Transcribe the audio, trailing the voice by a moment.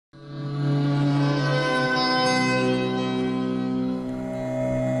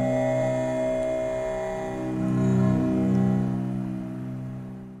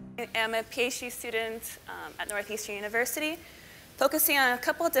am a PhD student at Northeastern University, focusing on a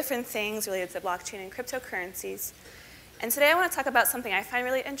couple of different things related to blockchain and cryptocurrencies. And today I want to talk about something I find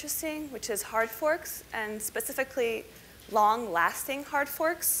really interesting, which is hard forks, and specifically long-lasting hard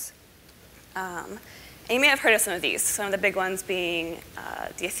forks. And you may have heard of some of these, some of the big ones being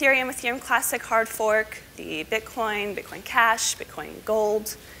the Ethereum Classic hard fork, the Bitcoin Cash, Bitcoin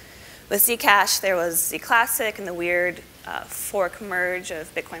Gold. With Zcash, there was Z Classic and the weird fork merge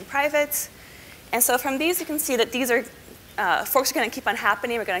of Bitcoin Private. And so from these, you can see that these are forks are going to keep on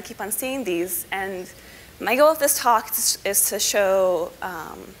happening. We're going to keep on seeing these. And my goal of this talk is to show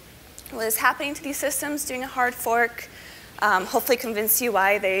what is happening to these systems during a hard fork, hopefully convince you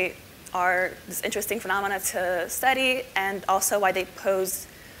why they are this interesting phenomena to study, and also why they pose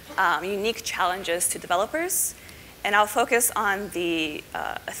unique challenges to developers. And I'll focus on the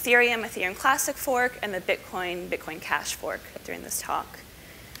Ethereum Classic fork and the Bitcoin Cash fork during this talk.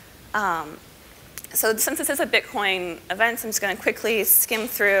 So since this is a Bitcoin event, I'm just going to quickly skim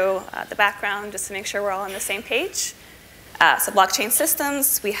through the background just to make sure we're all on the same page. So blockchain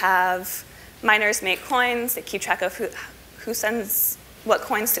systems, we have miners make coins. They keep track of who sends what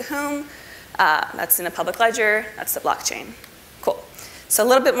coins to whom. That's in a public ledger. That's the blockchain. Cool. So a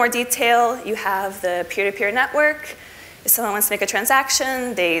little bit more detail, you have the peer-to-peer network. If someone wants to make a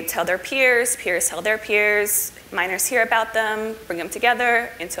transaction, they tell their peers tell their peers, miners hear about them, bring them together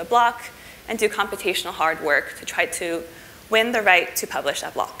into a block, and do computational hard work to try to win the right to publish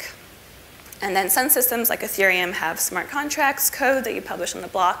that block. And then some systems like Ethereum have smart contracts, code that you publish on the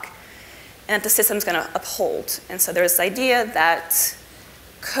block, and that the system's going to uphold. And so there's the idea that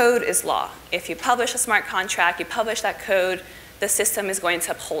code is law. If you publish a smart contract, you publish that code, the system is going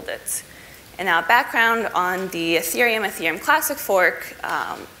to uphold it. And now background on the Ethereum Classic fork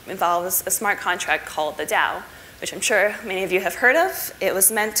involves a smart contract called the DAO, which I'm sure many of you have heard of. It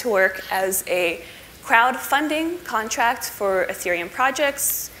was meant to work as a crowdfunding contract for Ethereum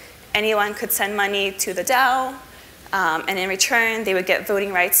projects. Anyone could send money to the DAO, and in return, they would get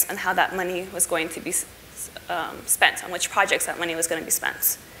voting rights on how that money was going to be spent, on which projects that money was going to be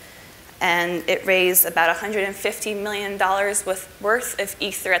spent. And it raised about $150 million worth of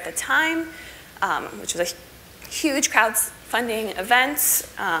Ether at the time, which was a huge crowdfunding event.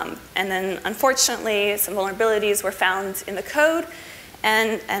 And then, unfortunately, some vulnerabilities were found in the code.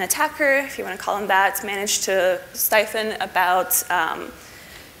 And an attacker, if you want to call him that, managed to siphon about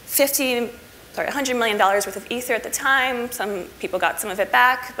 $100 million worth of Ether at the time. Some people got some of it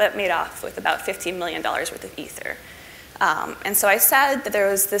back, but made off with about $15 million worth of Ether. And so I said that there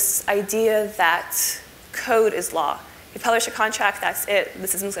was this idea that code is law. You publish a contract, that's it, the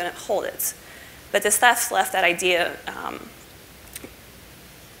system's going to hold it. But this theft left that idea,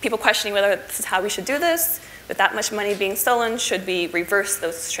 people questioning whether this is how we should do this. With that much money being stolen, should we reverse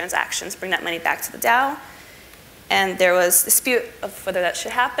those transactions, bring that money back to the DAO? And there was dispute of whether that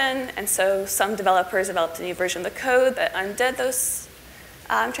should happen. And so some developers developed a new version of the code that undid those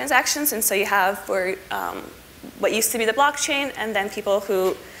transactions. And so you have for what used to be the blockchain, and then people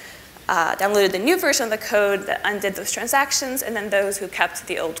who downloaded the new version of the code that undid those transactions, and then those who kept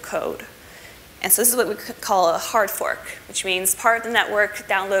the old code. And so this is what we could call a hard fork, which means part of the network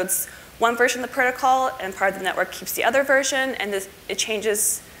downloads one version of the protocol, and part of the network keeps the other version, and it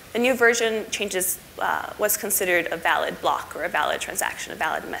changes, the new version changes what's considered a valid block or a valid transaction, a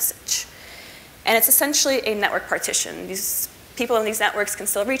valid message. And it's essentially a network partition. These people in these networks can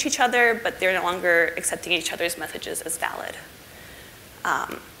still reach each other, but they're no longer accepting each other's messages as valid.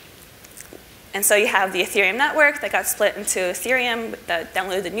 And so you have the Ethereum network that got split into Ethereum that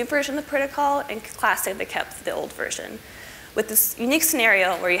downloaded the new version of the protocol, and Classic that kept the old version. With this unique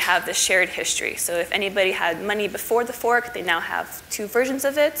scenario where you have this shared history. So if anybody had money before the fork, they now have two versions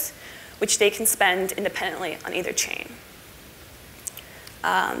of it, which they can spend independently on either chain.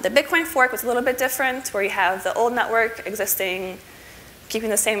 The Bitcoin fork was a little bit different, where you have the old network existing, keeping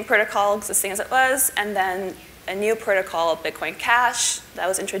the same protocol existing as it was, and then a new protocol, Bitcoin Cash, that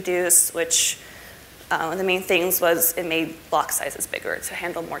was introduced, which one of the main things was it made block sizes bigger to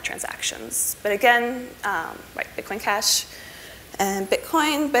handle more transactions. But again, Bitcoin Cash and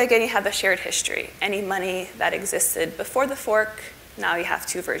Bitcoin, but again, you have the shared history. Any money that existed before the fork, now you have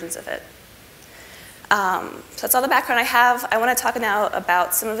two versions of it. So that's all the background I have. I want to talk now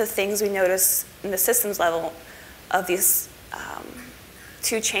about some of the things we notice in the systems level of these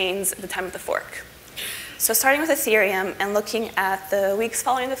two chains at the time of the fork. So starting with Ethereum and looking at the weeks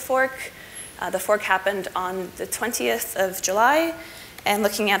following the fork happened on the 20th of July, and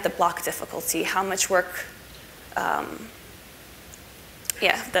looking at the block difficulty, how much work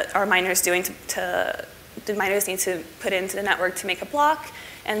that our miners doing to the miners need to put into the network to make a block,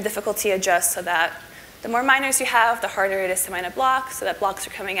 and difficulty adjusts so that the more miners you have, the harder it is to mine a block, so that blocks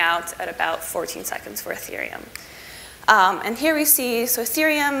are coming out at about 14 seconds for Ethereum. And here we see, so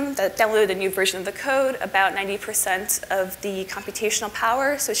Ethereum that downloaded a new version of the code, about 90% of the computational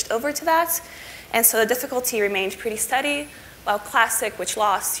power switched over to that. And so the difficulty remained pretty steady, while Classic, which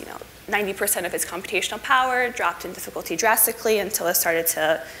lost 90% of its computational power, dropped in difficulty drastically until it started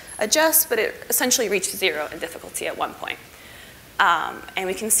to adjust, but it essentially reached 0 in difficulty at one point. And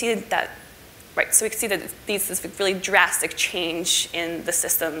we can see that, right, so we can see that this is a really drastic change in the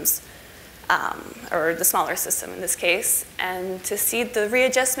systems, or the smaller system in this case. And to see the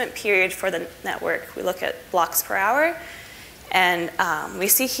readjustment period for the network, we look at blocks per hour. And we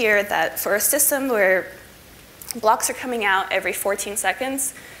see here that for a system where blocks are coming out every 14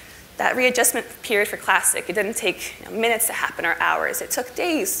 seconds, that readjustment period for Classic, it didn't take minutes to happen or hours. It took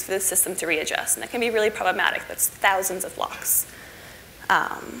days for the system to readjust. And that can be really problematic. That's thousands of blocks.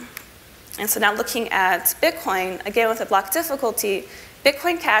 And so now looking at Bitcoin, again with the block difficulty,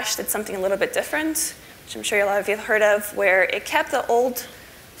 Bitcoin Cash did something a little bit different, which I'm sure a lot of you have heard of, where it kept the old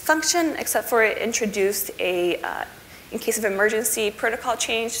function, except for it introduced a, in case of emergency, protocol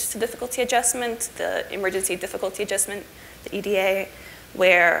change to difficulty adjustment, the emergency difficulty adjustment, the EDA,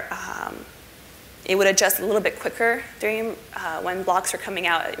 where it would adjust a little bit quicker during when blocks are coming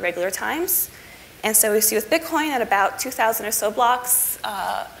out at irregular times. And so we see with Bitcoin at about 2,000 or so blocks,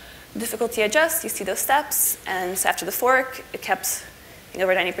 difficulty adjusts, you see those steps. And so after the fork, it kept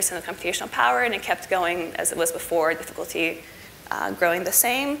over 90% of the computational power, and it kept going as it was before, difficulty growing the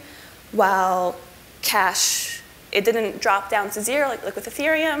same. While Cash, it didn't drop down to 0 like with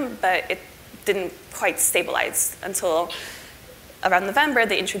Ethereum, but it didn't quite stabilize until around November.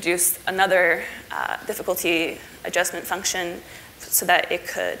 They introduced another difficulty adjustment function so that it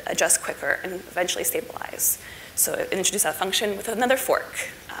could adjust quicker and eventually stabilize. So it introduced that function with another fork.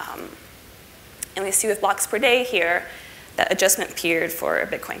 And we see with blocks per day here, that adjustment period for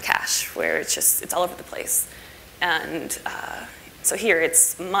Bitcoin Cash, where it's all over the place. And so here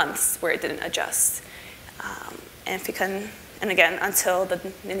it's months where it didn't adjust. And if we can, and again, until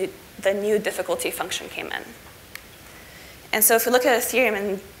the new difficulty function came in. And so if we look at Ethereum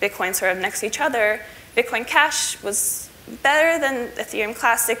and Bitcoin sort of next to each other, Bitcoin Cash was better than Ethereum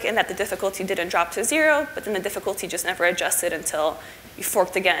Classic in that the difficulty didn't drop to 0, but then the difficulty just never adjusted until you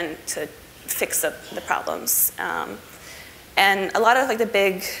forked again to fix the problems. And a lot of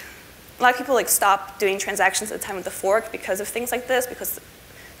people stop doing transactions at the time of the fork because of things like this, because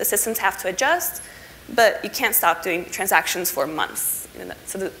the systems have to adjust, but you can't stop doing transactions for months.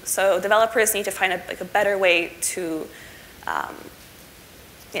 So developers need to find a better way to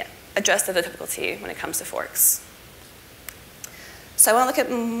adjust the difficulty when it comes to forks. So I want to look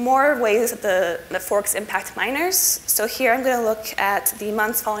at more ways that the forks impact miners. So here I'm going to look at the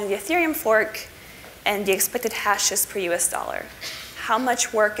months following the Ethereum fork and the expected hashes per US dollar. How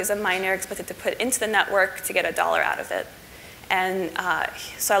much work is a miner expected to put into the network to get $1 out of it? And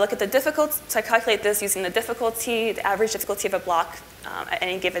so I look at the difficulty, so I calculate this using the difficulty, the average difficulty of a block at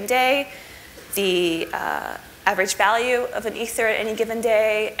any given day, the average value of an ether at any given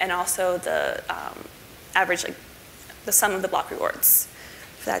day, and also the average, the sum of the block rewards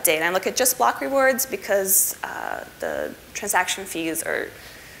for that day. And I look at just block rewards because the transaction fees are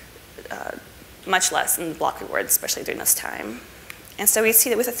much less than the block rewards, especially during this time. And so we see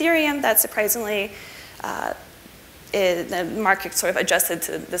that with Ethereum, that surprisingly, the market sort of adjusted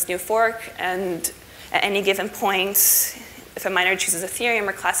to this new fork, and at any given point, if a miner chooses Ethereum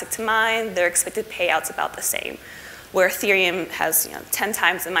or Classic to mine, their expected payout's about the same. Where Ethereum has 10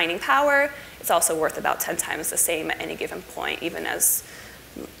 times the mining power, it's also worth about 10 times the same at any given point, even as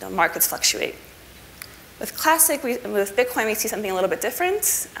the markets fluctuate. With Classic, with Bitcoin, we see something a little bit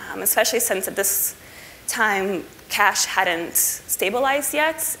different, especially since at this time, Cash hadn't stabilized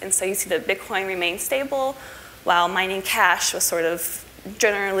yet, and so you see that Bitcoin remained stable, while mining Cash was sort of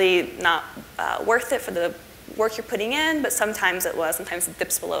generally not worth it for the work you're putting in, but sometimes it was, sometimes it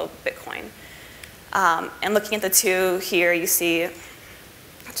dips below Bitcoin. And looking at the two here, you see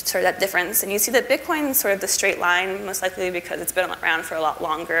sort of that difference. And you see that Bitcoin is sort of the straight line, most likely because it's been around for a lot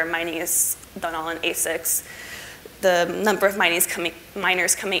longer. Mining is done all in ASICs. The number of miners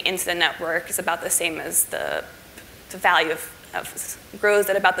coming into the network is about the same as the value grows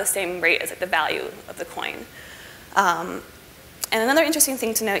at about the same rate as the value of the coin. And another interesting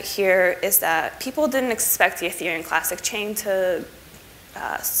thing to note here is that people didn't expect the Ethereum Classic chain to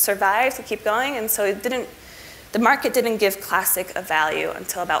survive, to keep going, and so the market didn't give Classic a value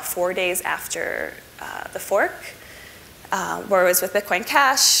until about 4 days after the fork. Whereas with Bitcoin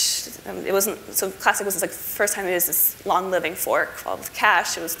Cash, it wasn't, so Classic was like the first time it was this long-living fork. While with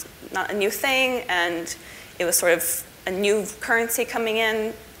Cash, it was not a new thing, and it was sort of a new currency coming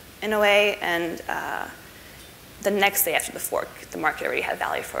in a way, and the next day after the fork, the market already had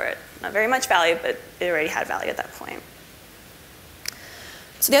value for it. Not very much value, but it already had value at that point.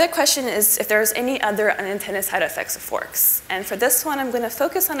 So the other question is if there's any other unintended side effects of forks. And for this one, I'm going to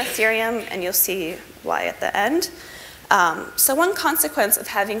focus on Ethereum, and you'll see why at the end. So one consequence of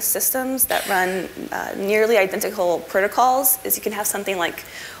having systems that run nearly identical protocols is you can have something like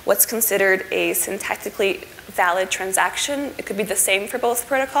what's considered a syntactically valid transaction. It could be the same for both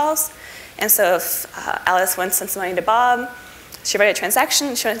protocols. And so if Alice wants to send some money to Bob, she write a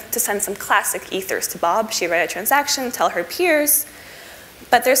transaction. She wants to send some classic ethers to Bob. She write a transaction, tell her peers.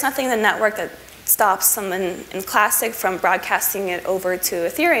 But there's nothing in the network that stops someone in Classic from broadcasting it over to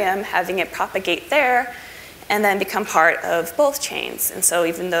Ethereum, having it propagate there, and then become part of both chains. And so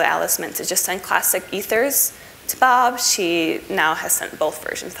even though Alice meant to just send classic ethers to Bob, she now has sent both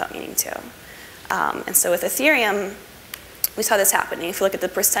versions without meaning to. And so with Ethereum, we saw this happening. If you look at the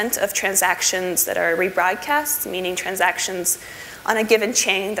percent of transactions that are rebroadcast, meaning transactions on a given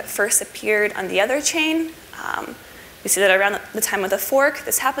chain that first appeared on the other chain, we see that around the time of the fork,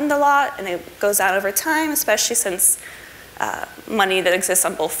 this happened a lot, and it goes down over time, especially since money that exists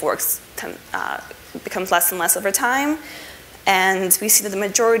on both forks becomes less and less over time. And we see that the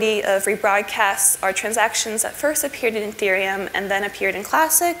majority of rebroadcasts are transactions that first appeared in Ethereum and then appeared in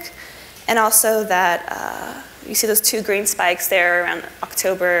Classic, and also that you see those two green spikes there around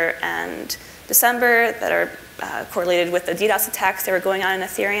October and December that are correlated with the DDoS attacks that were going on in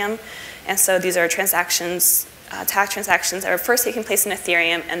Ethereum. And so these are transactions, attack transactions that are first taking place in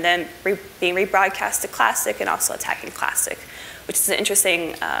Ethereum and then being rebroadcast to Classic and also attacking Classic, which is an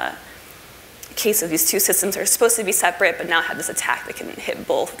interesting case of these two systems that are supposed to be separate but now have this attack that can hit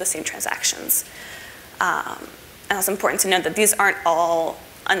both of the same transactions. And it's important to note that these aren't all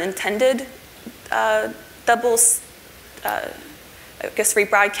unintended doubles, I guess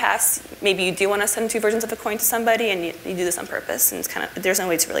rebroadcasts. Maybe you do want to send two versions of a coin to somebody and you do this on purpose, and it's kind of, there's no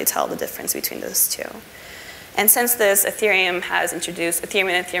way to really tell the difference between those two. And since this, Ethereum has introduced, Ethereum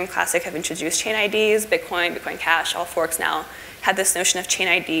and Ethereum Classic have introduced chain IDs, Bitcoin, Bitcoin Cash, all forks now have this notion of chain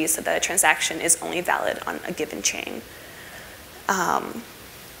IDs so that a transaction is only valid on a given chain.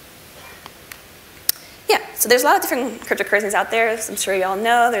 Yeah, so there's a lot of different cryptocurrencies out there, as I'm sure you all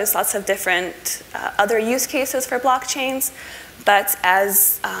know. There's lots of different other use cases for blockchains. But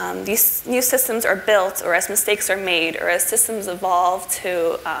as these new systems are built, or as mistakes are made, or as systems evolve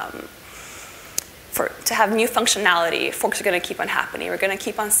to have new functionality, forks are going to keep on happening. We're going to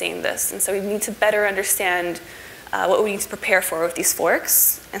keep on seeing this. And so we need to better understand what we need to prepare for with these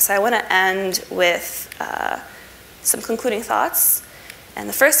forks. And so I want to end with some concluding thoughts. And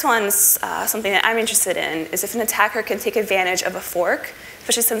the first one is something that I'm interested in, is if an attacker can take advantage of a fork,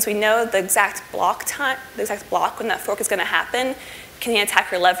 especially since we know the exact block time, the exact block when that fork is going to happen, can the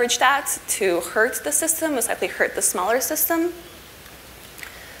attacker leverage that to hurt the system, most likely hurt the smaller system?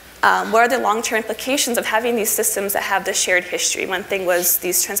 What are the long-term implications of having these systems that have this shared history? One thing was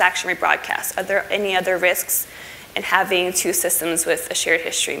these transaction rebroadcasts. Are there any other risks in having two systems with a shared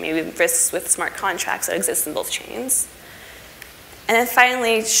history? Maybe risks with smart contracts that exist in both chains? And then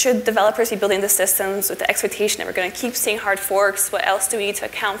finally, should developers be building the systems with the expectation that we're going to keep seeing hard forks? What else do we need to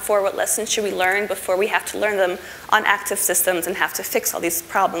account for? What lessons should we learn before we have to learn them on active systems and have to fix all these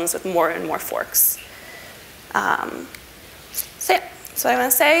problems with more and more forks? So yeah, so what I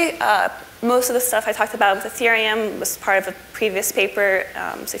want to say, most of the stuff I talked about with Ethereum was part of a previous paper.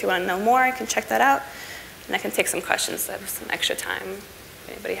 So if you want to know more, I can check that out. And I can take some questions. I have some extra time if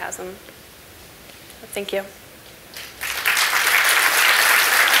anybody has them. But thank you.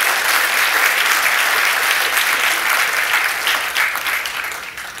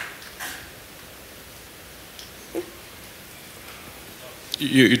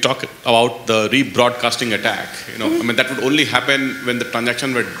 You talk about the rebroadcasting attack. I mean, that would only happen when the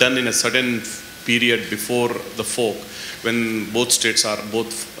transactions were done in a certain period before the fork, when both states are,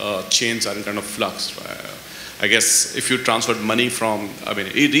 chains are in kind of flux. I guess if you transferred money from,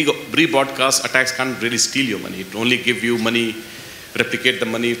 rebroadcast attacks can't really steal your money. It only give you money, replicate the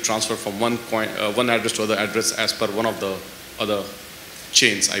money, transfer from one address to other address as per one of the other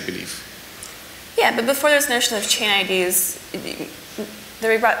chains, I believe. Yeah, but before this notion of chain IDs,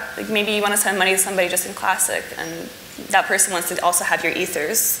 like maybe you want to send money to somebody just in Classic, and that person wants to also have your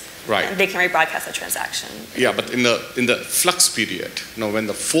ethers, right? And they can rebroadcast the transaction. Yeah, but in the flux period, when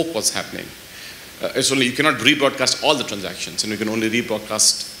the fork was happening, it's only you cannot rebroadcast all the transactions, and you can only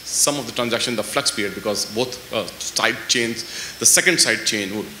rebroadcast some of the transaction, the flux period, because both side chains, the second side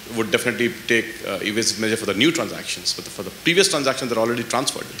chain would definitely take evasive measure for the new transactions. But for the previous transactions that are already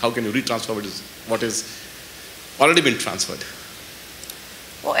transferred, how can you retransfer what is already been transferred?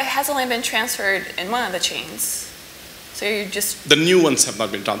 Well, it has only been transferred in one of the chains. So you just... The new ones have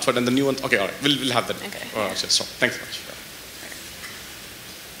not been transferred, and the new ones, okay, all right, we'll have that. Okay. So thanks so much.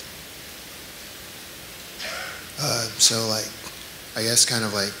 So like, I guess kind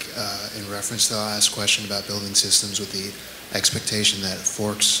of like in reference to the last question about building systems with the expectation that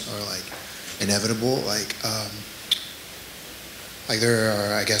forks are like inevitable, like there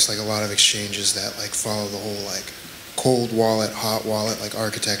are, I guess, like a lot of exchanges that like follow the whole like cold wallet, hot wallet like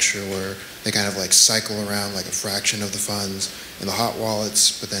architecture, where they kind of like cycle around like a fraction of the funds in the hot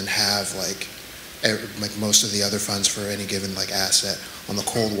wallets, but then have like most of the other funds for any given like asset on the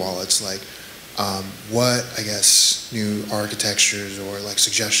cold wallets. Like, what, I guess, new architectures or like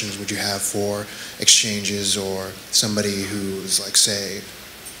suggestions would you have for exchanges or somebody who's like, say,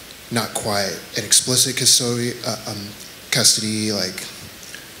 not quite an explicit custody like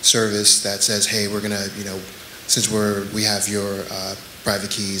service that says, hey, we're gonna, you know, since we have your private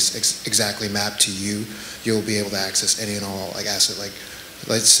keys exactly mapped to you, you'll be able to access any and all like asset, like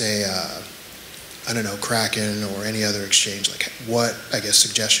let's say I don't know, Kraken or any other exchange. Like, what, I guess,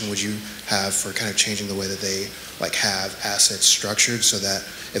 suggestion would you have for kind of changing the way that they like have assets structured, so that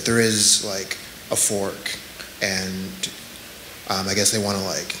if there is like a fork and I guess they want to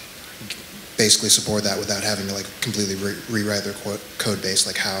like basically support that without having to like completely rewrite their code base,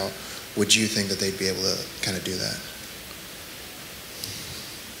 like how would you think that they'd be able to kind of do that?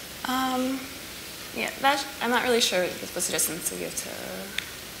 Yeah, I'm not really sure what the suggestions we give to...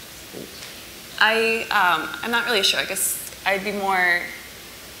 I'm not really sure. I guess I'd be more,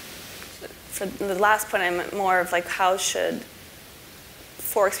 for the last point, I'm more of like how should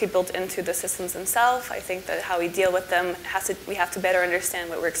forks be built into the systems themselves. I think that how we deal with them we have to better understand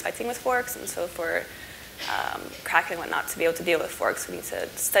what we're expecting with forks. And so for Kraken and whatnot to be able to deal with forks, we need to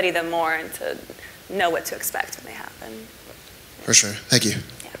study them more and to know what to expect when they happen. For sure. Thank you.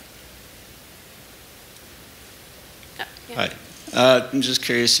 Yeah. Yeah. Hi. I'm just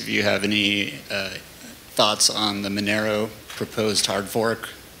curious if you have any thoughts on the Monero proposed hard fork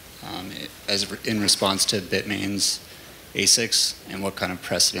in response to Bitmain's ASICs, and what kind of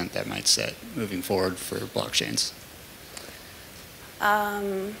precedent that might set moving forward for blockchains.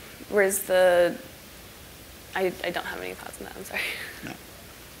 Where's the... I don't have any thoughts on that, I'm sorry.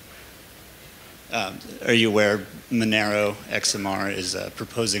 No. Are you aware Monero XMR is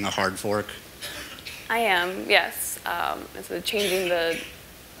proposing a hard fork? I am, yes. And so changing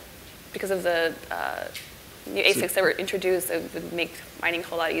because of the new ASICs that were introduced, it would make mining a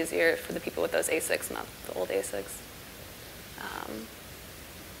whole lot easier for the people with those ASICs, not the old ASICs.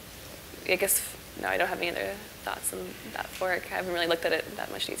 I guess, no, I don't have any other thoughts on that fork. I haven't really looked at it in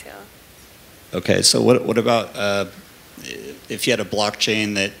that much detail. Okay, so what about if you had a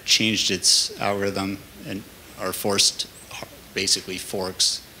blockchain that changed its algorithm or forced basically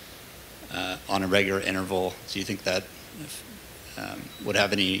forks on a regular interval? Do you think that would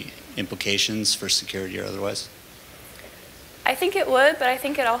have any implications for security or otherwise? I think it would, but I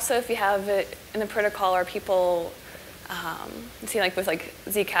think it also, if you have it in the protocol, or people, see like with like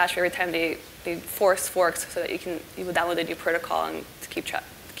Zcash, every time they force forks so that you would download a new protocol and to keep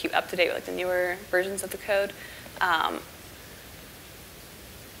up to date with like the newer versions of the code. I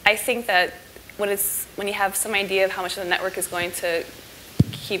think that when you have some idea of how much of the network is going to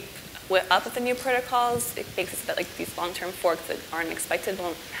keep up with the new protocols, it makes it so that like these long-term forks that aren't expected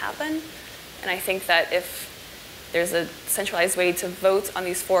won't happen. And I think that if there's a centralized way to vote on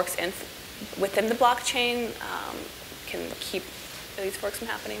these forks within the blockchain, can keep these forks from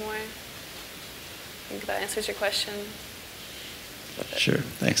happening more. I think that answers your question. Sure,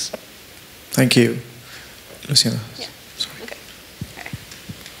 thanks. Thank you. Luciana. Yeah. Sorry. Okay. All right.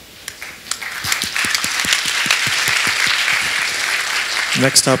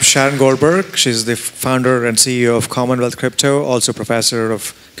 Next up, Sharon Goldberg. She's the founder and CEO of Commonwealth Crypto, also professor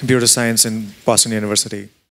of computer science in Boston University.